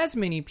weren't as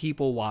many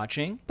people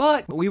watching,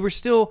 but we were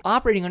still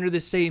operating under the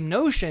same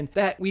notion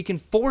that we can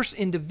force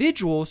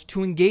individuals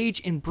to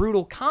engage in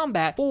brutal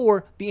combat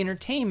for the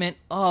entertainment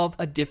of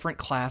a different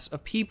class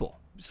of people.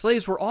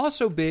 Slaves were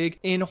also big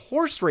in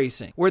horse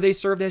racing, where they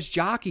served as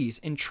jockeys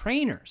and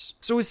trainers.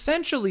 So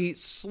essentially,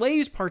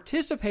 slaves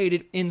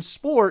participated in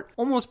sport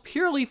almost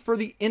purely for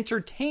the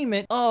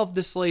entertainment of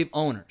the slave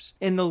owners.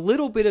 In the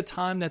little bit of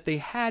time that they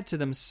had to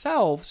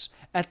themselves,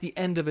 at the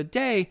end of a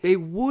day, they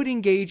would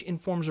engage in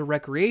forms of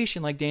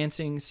recreation like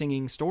dancing,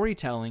 singing,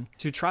 storytelling,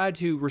 to try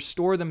to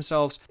restore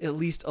themselves at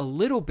least a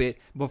little bit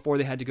before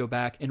they had to go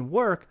back and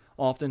work,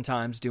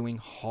 oftentimes doing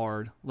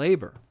hard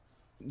labor.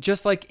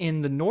 Just like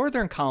in the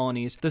northern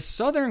colonies, the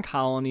southern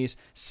colonies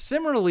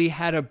similarly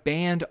had a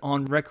ban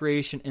on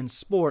recreation and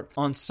sport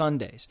on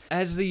Sundays.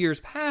 As the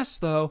years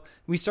passed, though,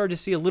 we started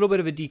to see a little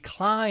bit of a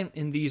decline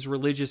in these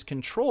religious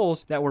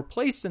controls that were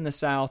placed in the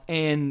South,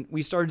 and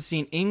we started to see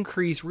an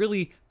increase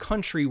really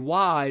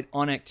countrywide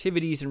on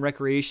activities and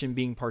recreation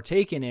being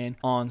partaken in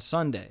on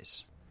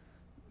Sundays.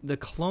 The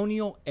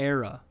colonial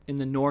era in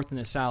the North and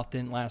the South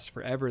didn't last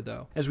forever,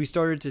 though, as we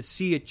started to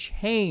see a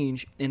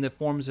change in the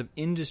forms of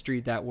industry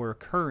that were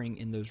occurring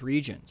in those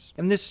regions.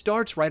 And this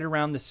starts right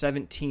around the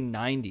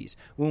 1790s,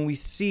 when we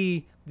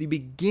see the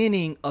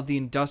beginning of the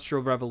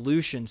Industrial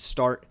Revolution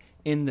start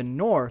in the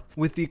North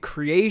with the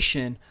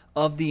creation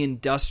of the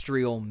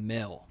industrial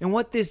mill. And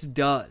what this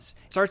does,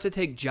 it starts to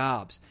take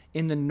jobs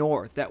in the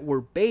North that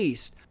were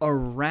based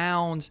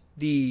around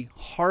the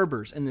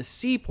harbors and the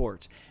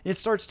seaports, and it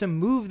starts to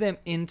move them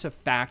into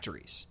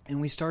factories. And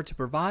we start to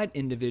provide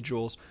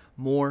individuals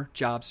more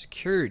job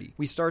security.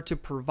 We start to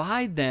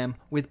provide them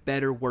with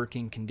better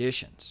working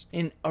conditions.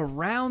 And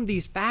around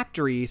these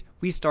factories,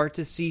 we start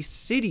to see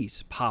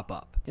cities pop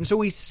up. And so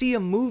we see a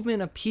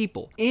movement of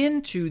people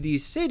into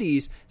these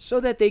cities so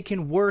that they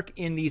can work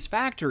in these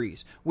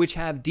factories, which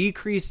have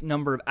decreased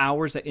number of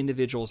hours that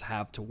individuals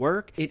have to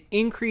work. It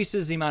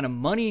increases the amount of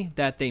money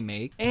that they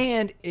make,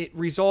 and it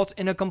results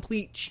in a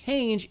complete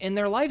change in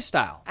their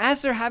lifestyle.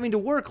 As they're having to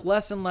work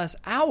less and less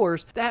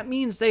hours, that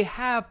means they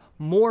have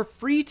more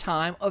free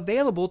time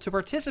available to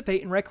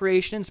participate in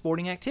recreation and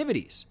sporting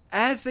activities.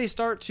 As they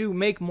start to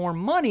make more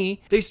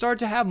money, they start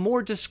to have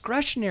more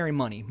discretionary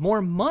money,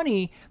 more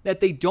money that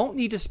they don't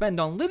need to spend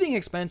on living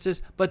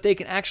expenses, but they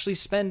can actually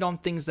spend on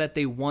things that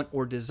they want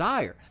or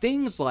desire.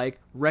 Things like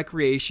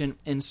recreation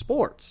and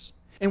sports.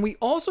 And we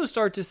also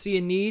start to see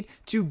a need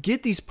to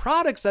get these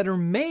products that are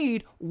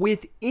made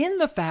within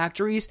the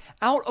factories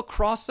out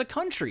across the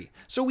country.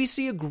 So we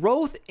see a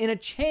growth and a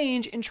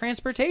change in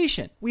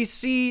transportation. We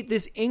see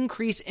this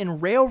increase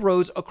in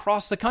railroads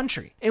across the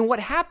country. And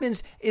what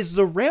happens is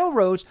the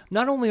railroads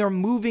not only are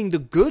moving the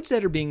goods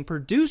that are being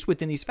produced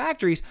within these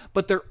factories,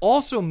 but they're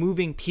also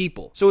moving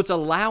people. So it's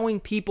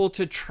allowing people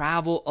to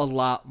travel a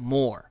lot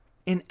more.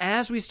 And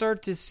as we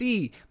start to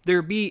see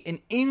there be an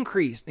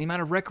increase in the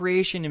amount of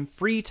recreation and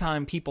free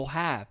time people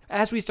have,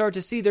 as we start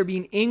to see there be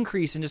an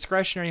increase in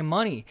discretionary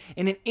money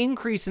and an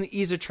increase in the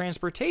ease of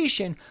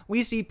transportation,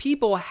 we see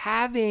people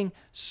having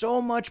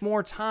so much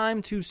more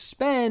time to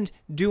spend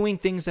doing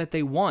things that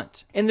they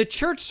want. And the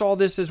church saw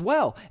this as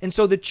well. And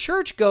so the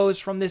church goes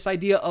from this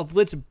idea of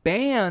let's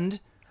ban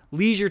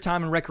leisure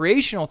time and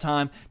recreational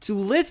time to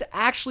let's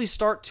actually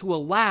start to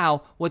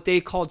allow what they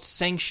called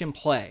sanctioned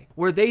play,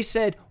 where they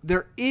said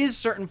there is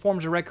certain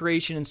forms of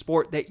recreation and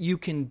sport that you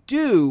can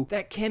do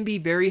that can be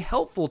very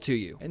helpful to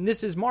you. And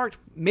this is marked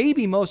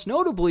maybe most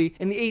notably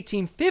in the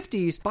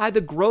 1850s by the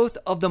growth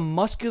of the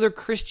muscular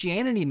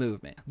Christianity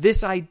movement.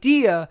 This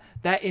idea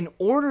that in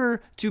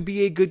order to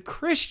be a good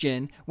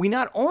Christian, we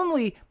not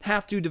only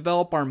have to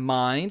develop our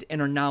mind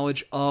and our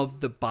knowledge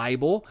of the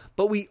Bible,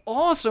 but we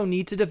also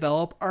need to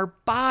develop our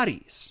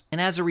bodies. And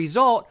as a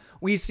result,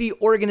 we see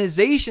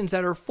organizations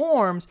that are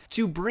formed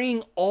to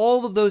bring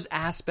all of those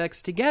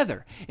aspects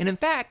together. And in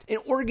fact, an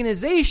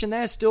organization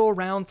that is still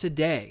around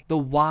today,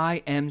 the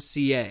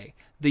YMCA,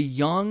 the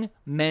Young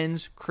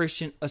Men's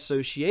Christian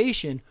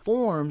Association,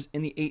 forms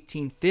in the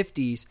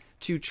 1850s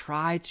to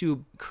try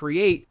to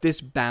create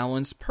this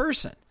balanced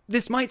person.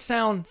 This might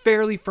sound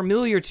fairly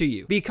familiar to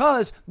you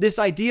because this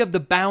idea of the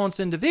balanced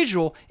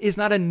individual is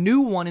not a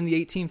new one in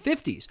the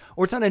 1850s,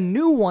 or it's not a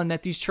new one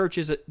that these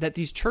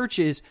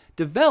churches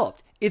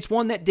developed. It's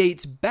one that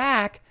dates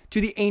back to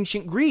the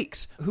ancient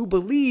Greeks, who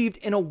believed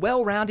in a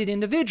well-rounded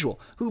individual,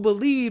 who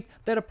believed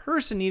that a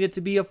person needed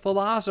to be a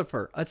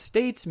philosopher, a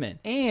statesman,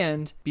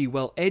 and be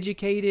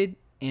well-educated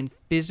and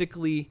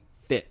physically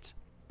fit.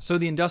 So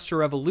the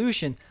Industrial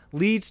Revolution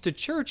leads to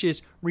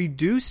churches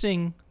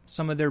reducing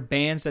some of their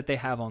bans that they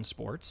have on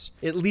sports.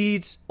 It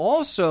leads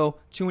also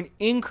to an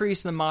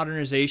increase in the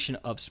modernization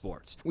of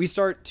sports. We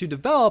start to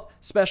develop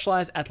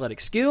specialized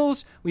athletic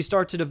skills. We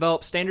start to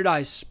develop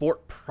standardized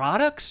sport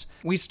products.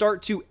 We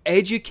start to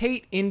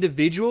educate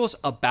individuals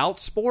about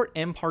sport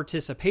and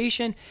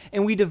participation.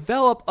 And we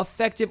develop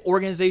effective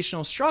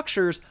organizational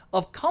structures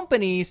of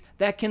companies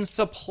that can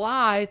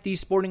supply these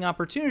sporting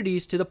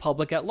opportunities to the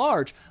public at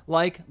large,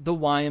 like the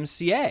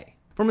YMCA.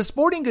 From a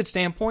sporting goods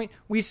standpoint,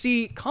 we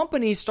see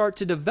companies start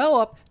to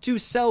develop to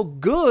sell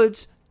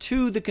goods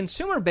to the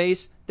consumer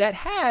base that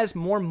has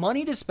more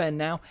money to spend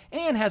now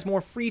and has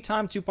more free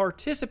time to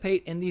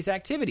participate in these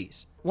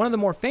activities. One of the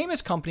more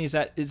famous companies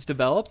that is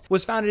developed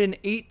was founded in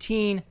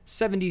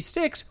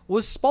 1876,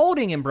 was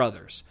Spalding and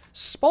Brothers.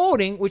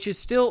 Spalding, which is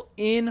still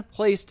in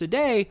place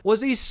today,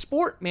 was a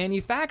sport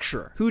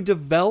manufacturer who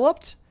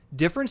developed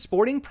different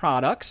sporting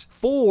products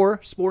for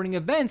sporting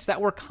events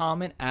that were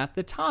common at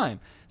the time.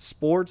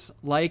 Sports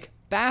like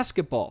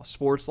basketball,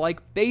 sports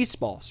like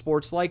baseball,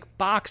 sports like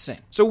boxing.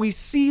 So we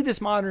see this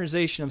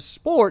modernization of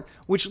sport,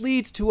 which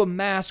leads to a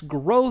mass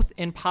growth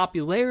in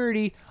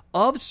popularity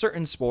of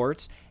certain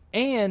sports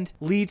and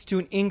leads to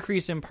an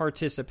increase in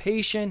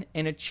participation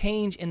and a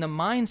change in the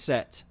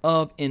mindset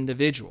of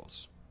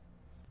individuals.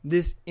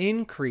 This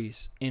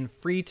increase in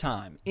free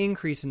time,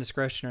 increase in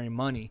discretionary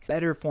money,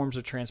 better forms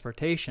of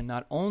transportation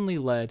not only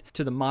led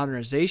to the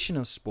modernization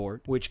of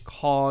sport, which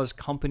caused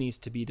companies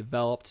to be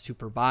developed to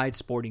provide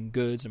sporting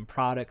goods and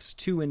products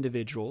to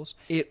individuals,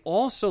 it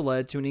also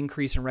led to an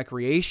increase in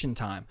recreation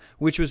time,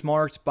 which was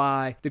marked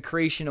by the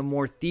creation of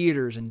more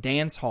theaters and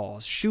dance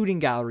halls. Shooting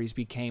galleries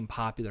became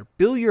popular.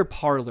 Billiard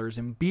parlors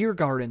and beer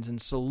gardens and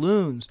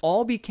saloons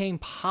all became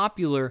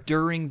popular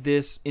during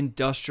this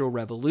Industrial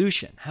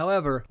Revolution.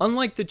 However,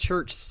 unlike the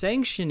church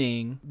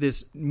sanctioning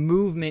this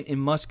movement in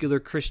muscular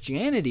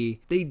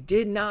Christianity, they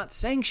did not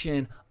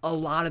sanction a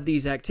lot of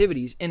these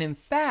activities. And in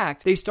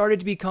fact, they started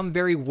to become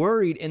very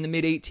worried in the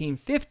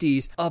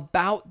mid-1850s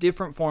about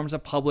different forms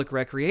of public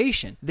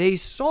recreation. They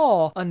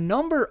saw a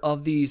number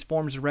of these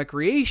forms of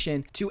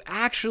recreation to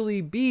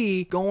actually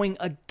be going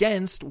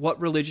against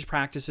what religious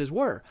practices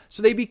were.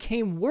 So they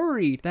became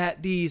worried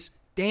that these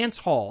dance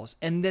halls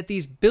and that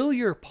these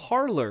billiard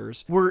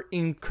parlors were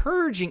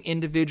encouraging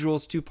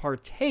individuals to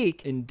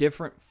partake in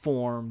different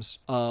forms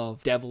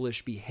of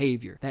devilish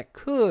behavior that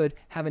could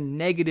have a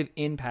negative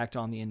impact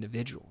on the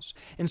individuals.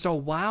 And so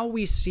while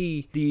we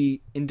see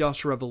the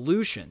Industrial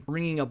Revolution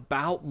bringing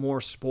about more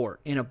sport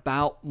and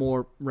about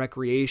more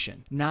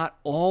recreation, not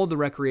all the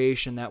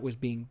recreation that was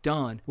being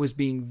done was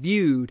being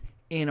viewed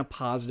in a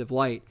positive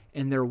light.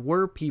 And there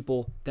were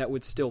people that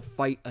would still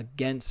fight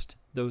against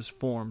those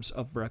forms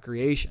of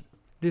recreation.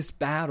 This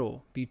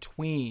battle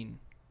between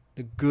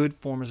the good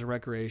forms of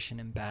recreation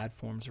and bad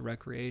forms of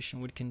recreation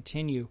would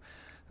continue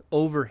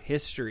over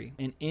history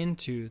and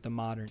into the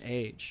modern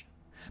age.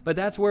 But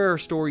that's where our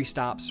story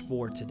stops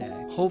for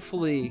today.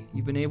 Hopefully,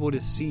 you've been able to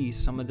see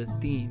some of the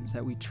themes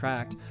that we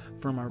tracked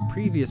from our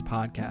previous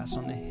podcast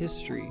on the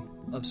history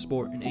of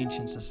sport in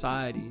ancient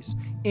societies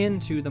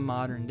into the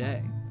modern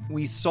day.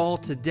 We saw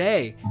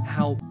today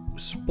how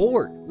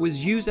sport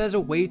was used as a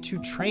way to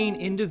train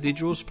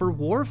individuals for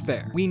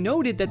warfare. We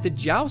noted that the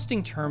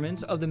jousting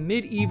tournaments of the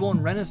medieval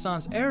and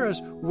Renaissance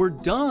eras were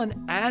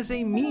done as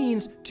a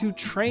means to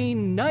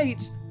train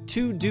knights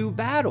to do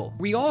battle.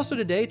 We also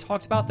today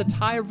talked about the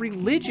tie of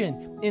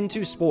religion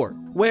into sport,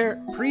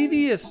 where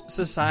previous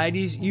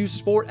societies used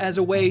sport as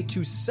a way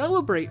to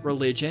celebrate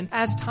religion.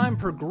 As time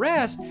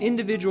progressed,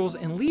 individuals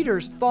and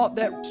leaders thought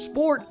that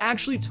sport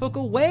actually took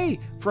away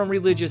from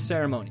religious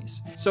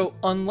ceremonies. So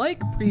unlike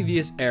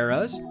previous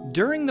eras,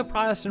 during the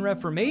Protestant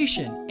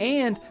Reformation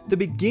and the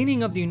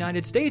beginning of the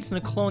United States in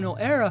the colonial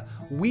era,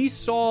 we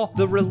saw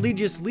the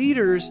religious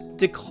leaders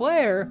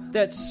declare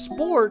that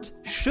sport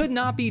should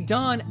not be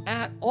done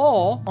at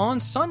all on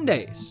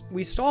Sundays.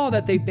 We saw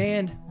that they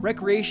banned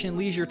recreation and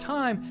leisure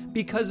time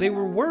because they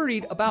were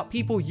worried about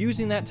people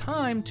using that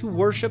time to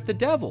worship the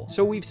devil.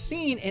 So we've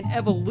seen an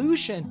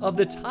evolution of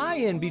the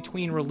tie-in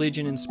between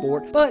religion and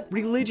sport, but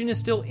religion is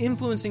still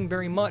influencing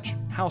very much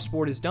how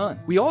sport is done.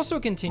 We also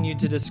continued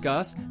to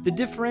discuss the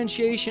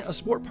differentiation of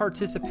sport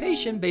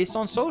participation based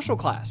on social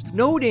class,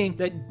 noting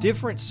that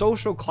different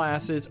social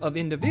classes of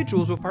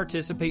individuals would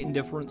participate in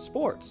different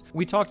sports.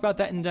 We talked about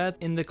that in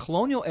depth in the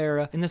colonial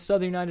era in the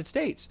southern United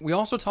States. states. We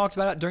also talked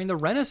about it during the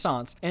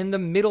Renaissance and the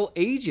Middle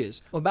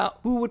Ages about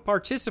who would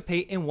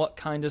participate in what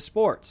kind of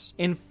sports.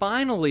 And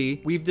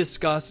finally, we've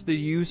discussed the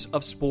use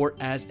of sport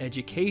as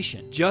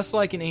education. Just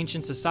like in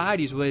ancient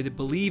societies where they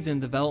believed in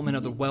the development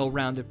of the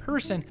well-rounded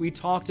person, we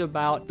talked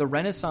about the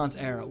Renaissance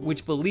era,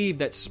 which believed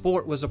that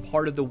sport was a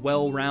part of the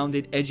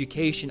well-rounded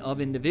education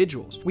of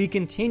individuals. We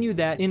continued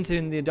that into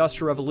the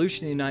Industrial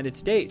Revolution in the United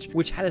States,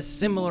 which had a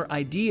similar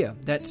idea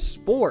that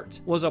sport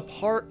was a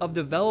part of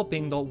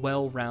developing the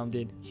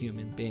well-rounded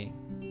human being.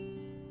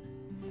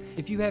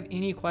 If you have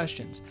any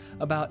questions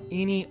about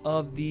any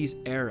of these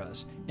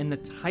eras and the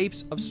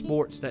types of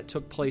sports that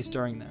took place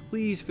during them,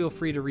 please feel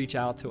free to reach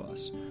out to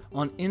us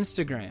on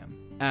Instagram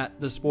at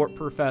The Sport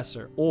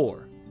Professor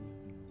or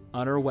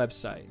on our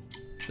website,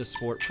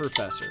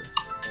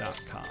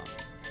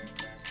 thesportprofessor.com.